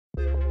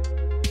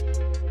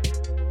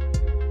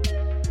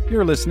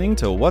You're listening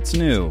to What's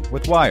New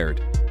with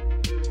Wired.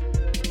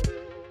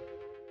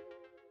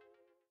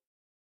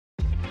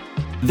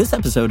 This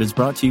episode is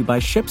brought to you by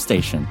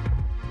ShipStation.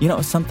 You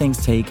know, some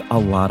things take a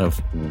lot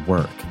of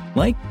work,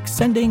 like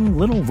sending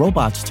little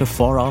robots to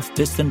far-off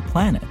distant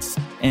planets.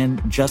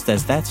 And just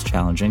as that's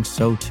challenging,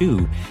 so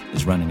too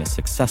is running a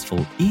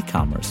successful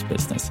e-commerce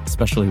business,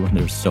 especially when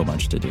there's so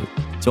much to do.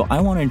 So I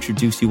want to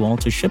introduce you all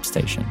to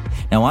ShipStation.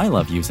 Now, I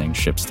love using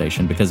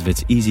ShipStation because of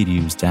its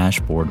easy-to-use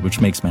dashboard,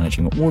 which makes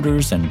managing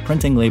orders and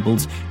printing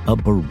labels a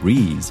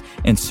breeze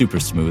and super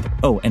smooth.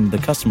 Oh, and the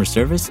customer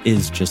service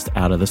is just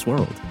out of this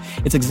world.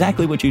 It's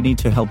exactly what you need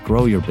to help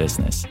grow your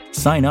business.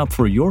 Sign up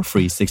for your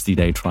free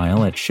 60-day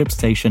trial at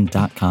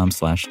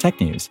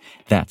shipstation.com/technews.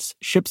 That's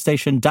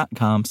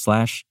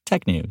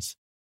shipstation.com/technews.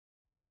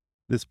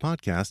 This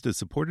podcast is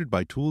supported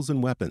by Tools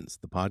and Weapons,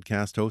 the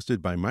podcast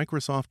hosted by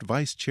Microsoft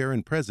Vice Chair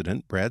and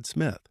President Brad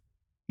Smith.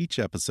 Each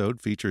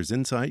episode features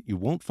insight you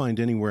won't find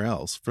anywhere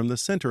else from the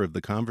center of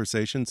the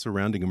conversation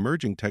surrounding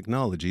emerging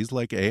technologies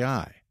like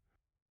AI.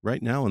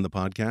 Right now on the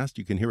podcast,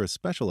 you can hear a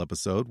special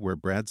episode where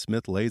Brad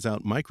Smith lays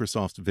out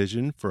Microsoft's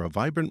vision for a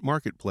vibrant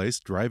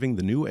marketplace driving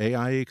the new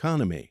AI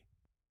economy.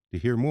 To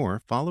hear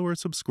more, follow or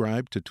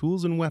subscribe to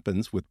Tools and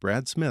Weapons with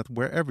Brad Smith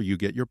wherever you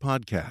get your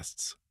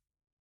podcasts.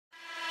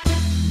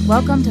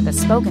 Welcome to the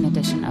spoken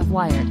edition of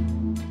Wired.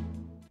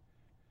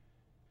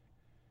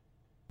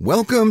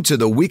 Welcome to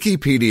the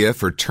Wikipedia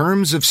for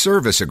Terms of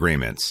Service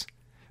Agreements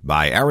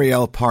by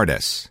Ariel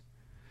Pardis.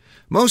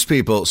 Most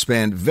people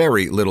spend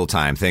very little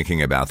time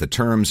thinking about the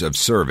terms of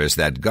service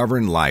that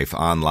govern life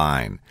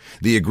online.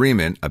 The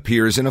agreement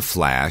appears in a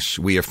flash.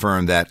 We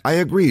affirm that I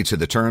agree to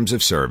the terms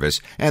of service,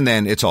 and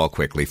then it's all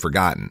quickly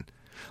forgotten.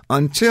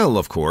 Until,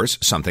 of course,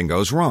 something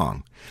goes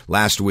wrong.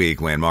 Last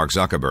week, when Mark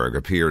Zuckerberg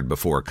appeared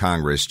before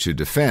Congress to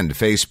defend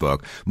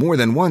Facebook, more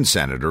than one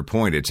senator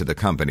pointed to the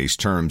company's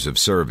terms of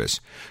service.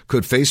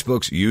 Could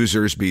Facebook's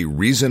users be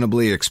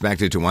reasonably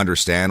expected to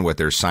understand what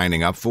they're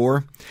signing up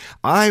for?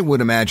 I would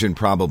imagine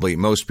probably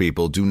most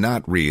people do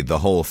not read the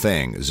whole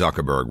thing,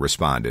 Zuckerberg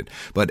responded,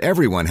 but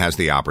everyone has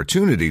the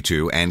opportunity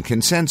to and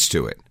consents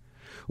to it.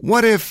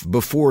 What if,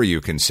 before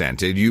you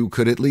consented, you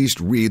could at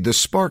least read the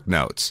Spark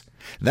Notes?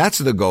 That's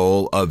the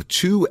goal of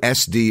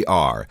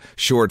 2SDR,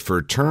 short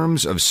for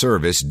Terms of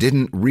Service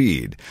Didn't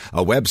Read,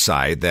 a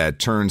website that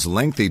turns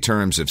lengthy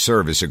terms of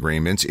service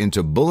agreements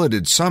into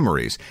bulleted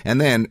summaries and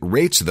then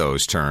rates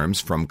those terms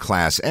from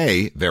Class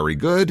A, very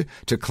good,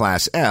 to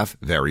Class F,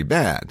 very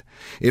bad.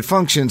 It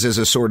functions as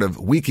a sort of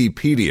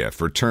Wikipedia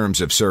for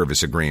terms of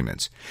service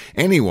agreements.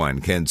 Anyone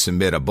can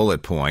submit a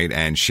bullet point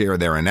and share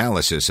their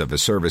analysis of a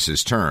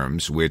service's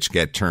terms, which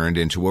get turned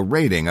into a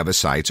rating of a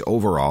site's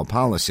overall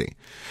policy.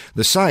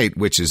 The site,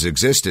 which has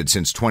existed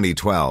since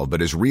 2012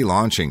 but is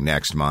relaunching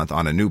next month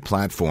on a new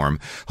platform,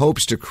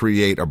 hopes to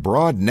create a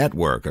broad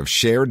network of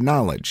shared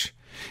knowledge.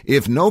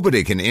 If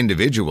nobody can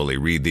individually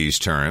read these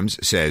terms,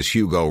 says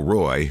Hugo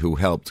Roy, who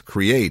helped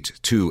create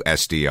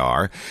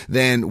 2SDR,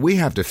 then we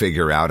have to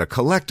figure out a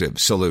collective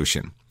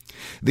solution.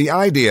 The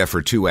idea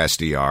for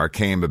 2SDR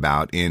came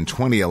about in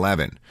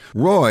 2011.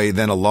 Roy,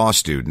 then a law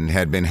student,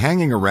 had been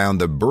hanging around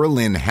the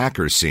Berlin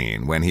hacker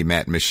scene when he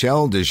met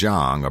Michel de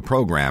Jong, a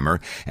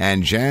programmer,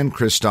 and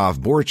Jean-Christophe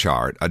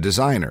Borchardt, a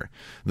designer.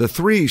 The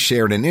three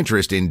shared an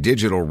interest in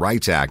digital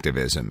rights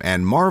activism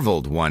and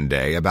marveled one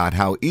day about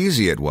how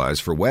easy it was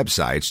for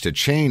websites to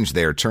change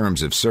their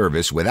terms of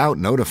service without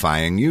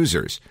notifying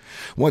users.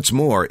 What's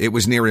more, it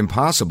was near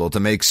impossible to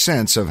make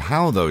sense of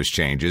how those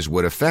changes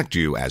would affect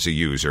you as a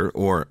user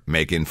or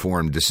make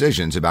informed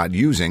decisions about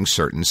using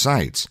certain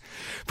sites.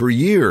 For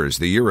years,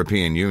 the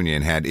European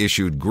Union had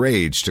issued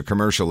grades to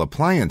commercial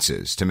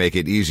appliances to make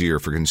it easier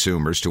for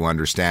consumers to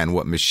understand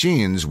what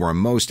machines were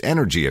most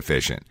energy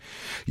efficient.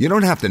 You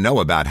don't have to know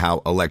about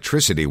how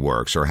electricity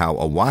works or how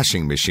a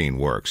washing machine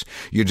works.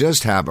 You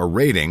just have a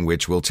rating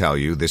which will tell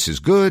you this is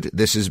good,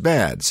 this is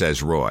bad,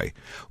 says Roy.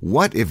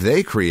 What if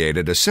they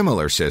created a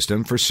similar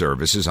system for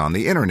services on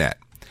the Internet?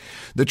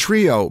 The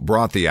trio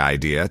brought the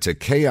idea to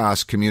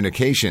Chaos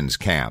Communications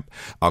Camp,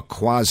 a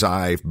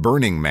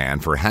quasi-Burning Man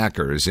for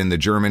hackers in the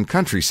German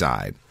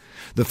countryside.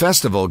 The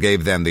festival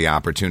gave them the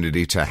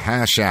opportunity to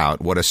hash out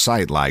what a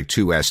site like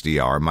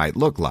 2SDR might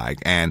look like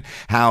and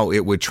how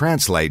it would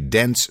translate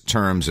dense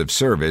terms of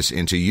service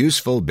into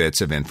useful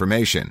bits of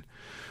information.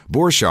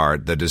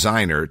 Borchardt, the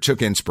designer,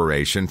 took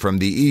inspiration from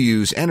the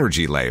EU's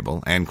energy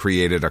label and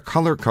created a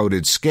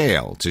color-coded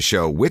scale to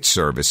show which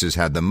services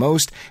had the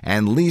most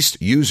and least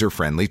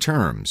user-friendly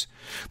terms.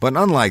 But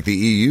unlike the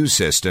EU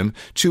system,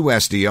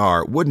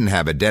 2SDR wouldn't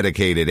have a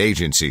dedicated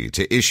agency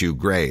to issue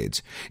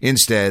grades.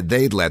 Instead,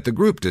 they'd let the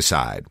group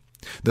decide.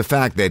 The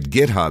fact that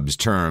GitHub's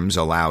terms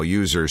allow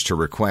users to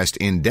request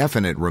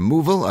indefinite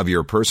removal of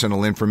your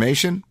personal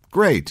information?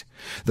 Great.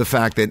 The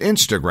fact that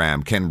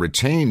Instagram can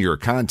retain your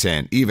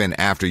content even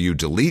after you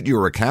delete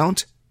your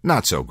account?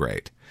 Not so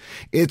great.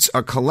 It's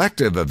a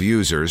collective of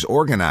users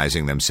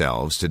organizing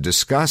themselves to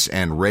discuss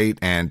and rate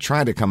and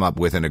try to come up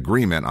with an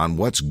agreement on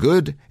what's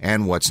good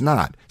and what's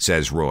not,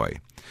 says Roy.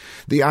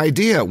 The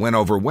idea went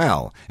over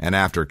well, and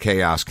after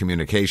Chaos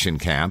Communication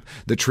Camp,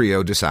 the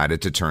trio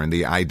decided to turn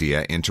the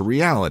idea into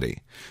reality.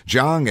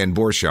 Zhang and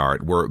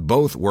Borchardt were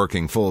both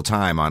working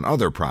full-time on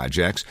other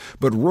projects,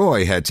 but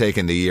Roy had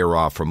taken the year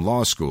off from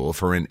law school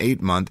for an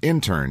 8-month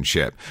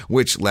internship,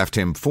 which left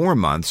him 4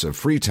 months of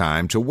free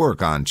time to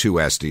work on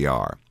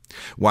 2SDR.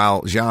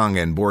 While Zhang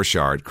and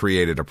Borchardt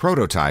created a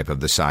prototype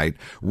of the site,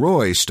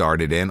 Roy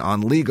started in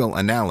on legal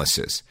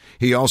analysis.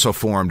 He also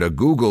formed a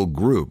Google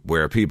group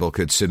where people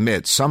could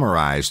submit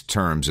summarized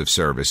terms of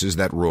services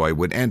that Roy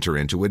would enter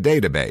into a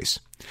database.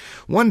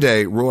 One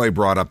day, Roy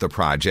brought up the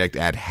project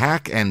at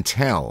Hack and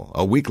Tell,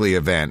 a weekly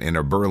event in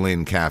a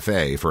Berlin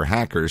cafe for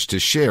hackers to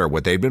share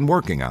what they'd been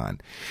working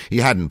on. He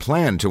hadn't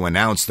planned to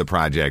announce the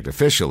project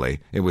officially.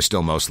 It was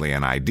still mostly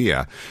an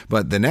idea.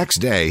 But the next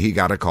day, he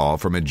got a call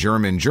from a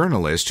German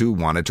journalist who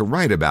wanted to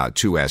write about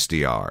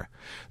 2SDR.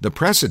 The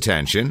press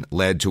attention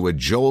led to a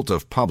jolt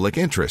of public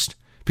interest.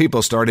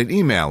 People started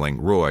emailing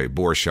Roy,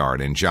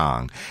 Borchardt, and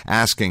Zhang,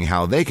 asking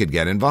how they could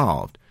get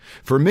involved.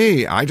 For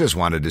me, I just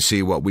wanted to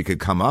see what we could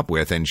come up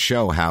with and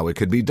show how it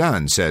could be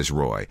done, says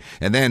Roy.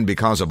 And then,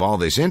 because of all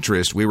this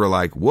interest, we were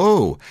like,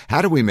 whoa,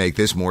 how do we make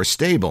this more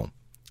stable?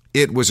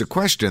 It was a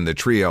question the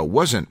trio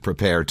wasn't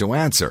prepared to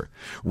answer.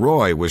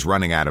 Roy was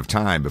running out of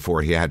time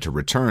before he had to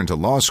return to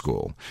law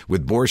school.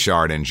 With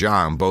Borchardt and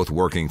Zhang both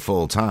working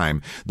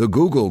full-time, the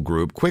Google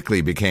group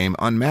quickly became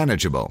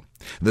unmanageable.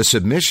 The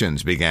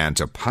submissions began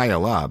to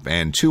pile up,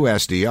 and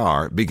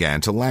 2SDR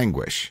began to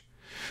languish.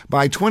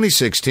 By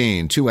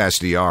 2016,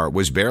 2SDR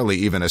was barely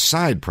even a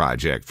side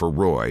project for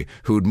Roy,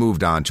 who'd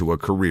moved on to a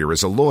career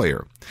as a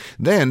lawyer.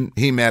 Then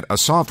he met a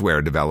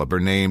software developer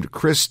named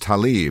Chris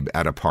Talib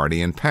at a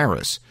party in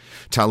Paris.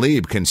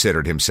 Talib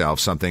considered himself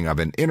something of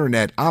an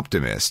internet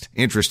optimist,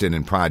 interested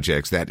in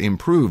projects that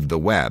improved the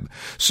web.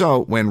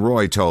 So when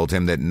Roy told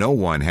him that no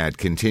one had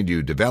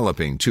continued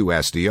developing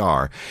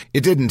 2SDR,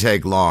 it didn't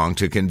take long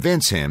to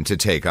convince him to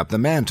take up the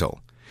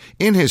mantle.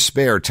 In his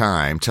spare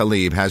time,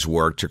 Talib has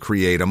worked to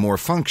create a more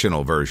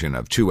functional version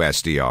of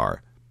 2SDR.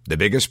 The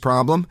biggest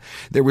problem?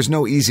 There was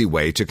no easy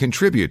way to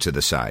contribute to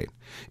the site.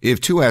 If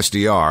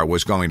 2SDR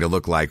was going to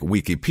look like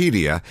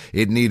Wikipedia,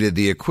 it needed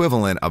the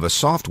equivalent of a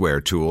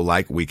software tool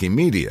like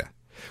Wikimedia.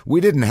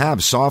 We didn't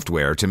have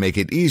software to make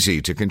it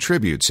easy to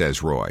contribute,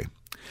 says Roy.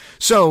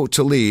 So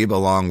Talib,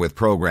 along with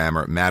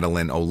programmer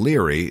Madeline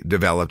O'Leary,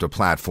 developed a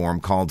platform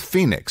called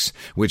Phoenix,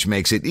 which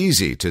makes it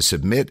easy to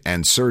submit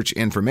and search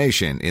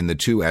information in the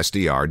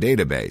 2SDR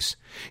database.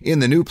 In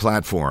the new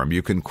platform,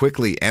 you can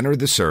quickly enter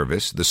the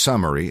service, the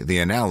summary, the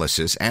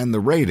analysis, and the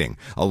rating,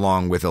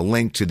 along with a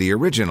link to the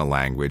original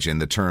language in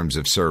the Terms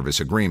of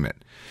Service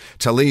agreement.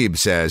 Talib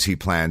says he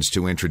plans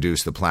to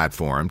introduce the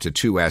platform to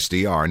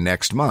 2SDR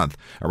next month,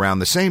 around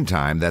the same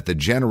time that the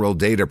General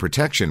Data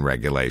Protection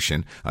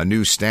Regulation, a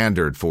new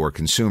standard for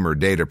consumer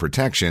data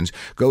protections,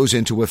 goes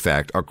into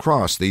effect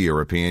across the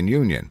European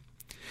Union.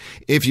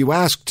 If you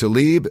ask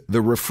Talib,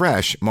 the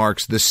refresh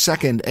marks the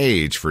second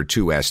age for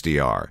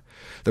 2SDR.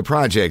 The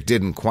project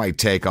didn't quite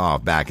take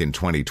off back in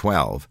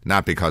 2012,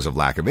 not because of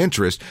lack of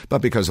interest,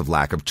 but because of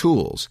lack of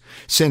tools.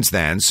 Since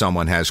then,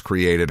 someone has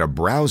created a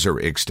browser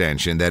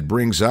extension that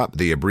brings up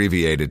the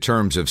abbreviated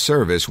terms of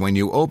service when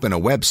you open a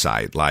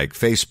website like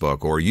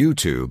Facebook or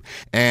YouTube,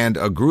 and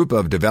a group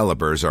of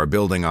developers are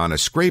building on a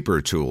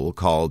scraper tool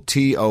called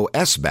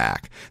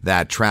TOSBack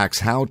that tracks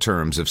how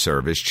terms of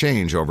service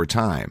change over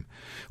time.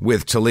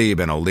 With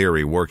Talib and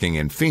O'Leary working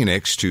in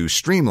Phoenix to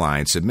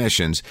streamline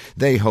submissions,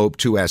 they hope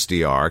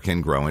 2SDR can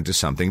grow into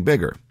something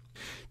bigger.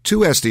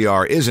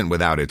 2SDR isn't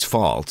without its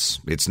faults.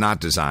 It's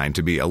not designed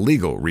to be a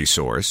legal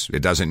resource.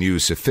 It doesn't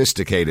use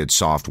sophisticated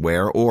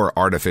software or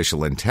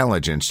artificial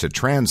intelligence to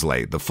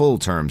translate the full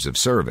terms of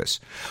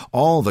service.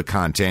 All the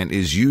content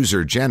is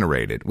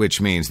user-generated, which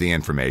means the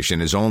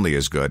information is only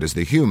as good as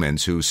the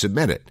humans who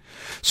submit it.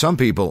 Some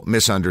people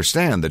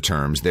misunderstand the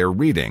terms they're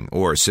reading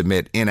or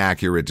submit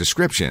inaccurate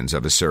descriptions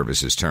of a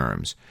service's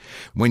terms.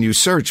 When you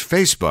search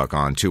Facebook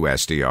on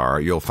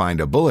 2SDR, you'll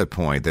find a bullet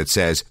point that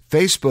says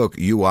Facebook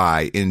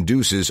UI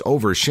induces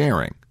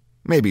oversharing.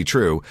 May be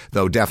true,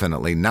 though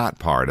definitely not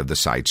part of the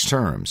site's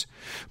terms.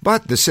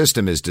 But the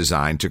system is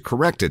designed to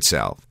correct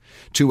itself.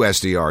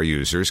 2SDR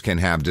users can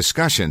have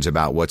discussions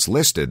about what's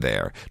listed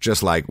there,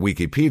 just like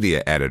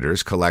Wikipedia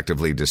editors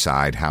collectively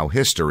decide how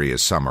history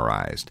is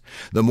summarized.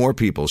 The more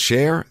people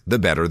share, the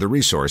better the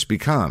resource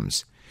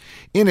becomes.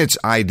 In its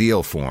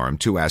ideal form,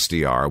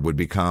 2SDR would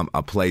become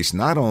a place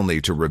not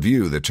only to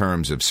review the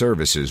terms of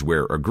services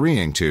we're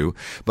agreeing to,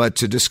 but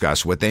to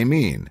discuss what they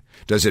mean.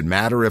 Does it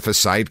matter if a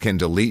site can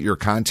delete your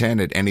content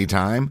at any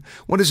time?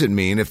 What does it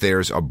mean if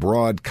there's a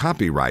broad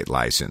copyright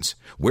license?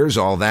 Where's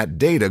all that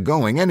data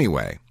going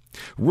anyway?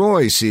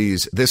 Roy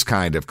sees this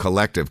kind of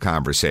collective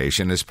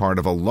conversation as part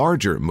of a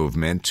larger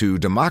movement to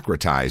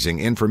democratizing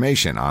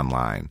information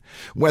online.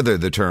 Whether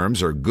the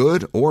terms are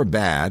good or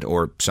bad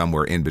or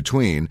somewhere in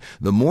between,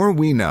 the more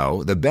we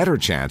know, the better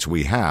chance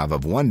we have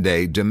of one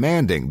day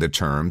demanding the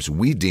terms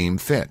we deem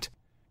fit.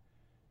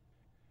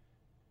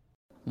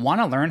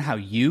 Want to learn how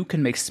you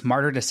can make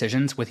smarter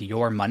decisions with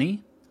your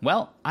money?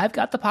 Well, I've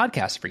got the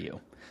podcast for you.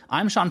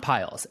 I'm Sean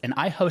Piles, and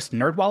I host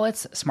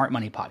NerdWallet's Smart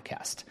Money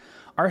Podcast.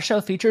 Our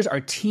show features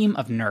our team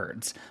of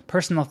nerds,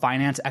 personal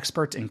finance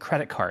experts in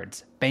credit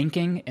cards,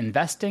 banking,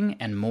 investing,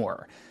 and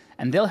more.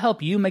 And they'll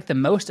help you make the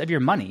most of your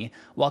money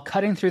while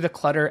cutting through the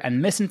clutter and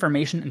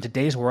misinformation in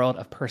today's world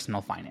of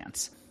personal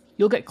finance.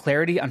 You'll get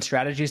clarity on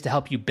strategies to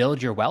help you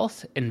build your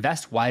wealth,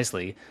 invest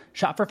wisely,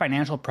 shop for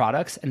financial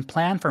products, and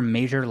plan for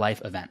major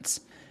life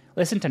events.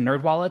 Listen to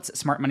NerdWallet's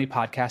Smart Money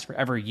Podcast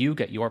wherever you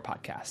get your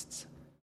podcasts.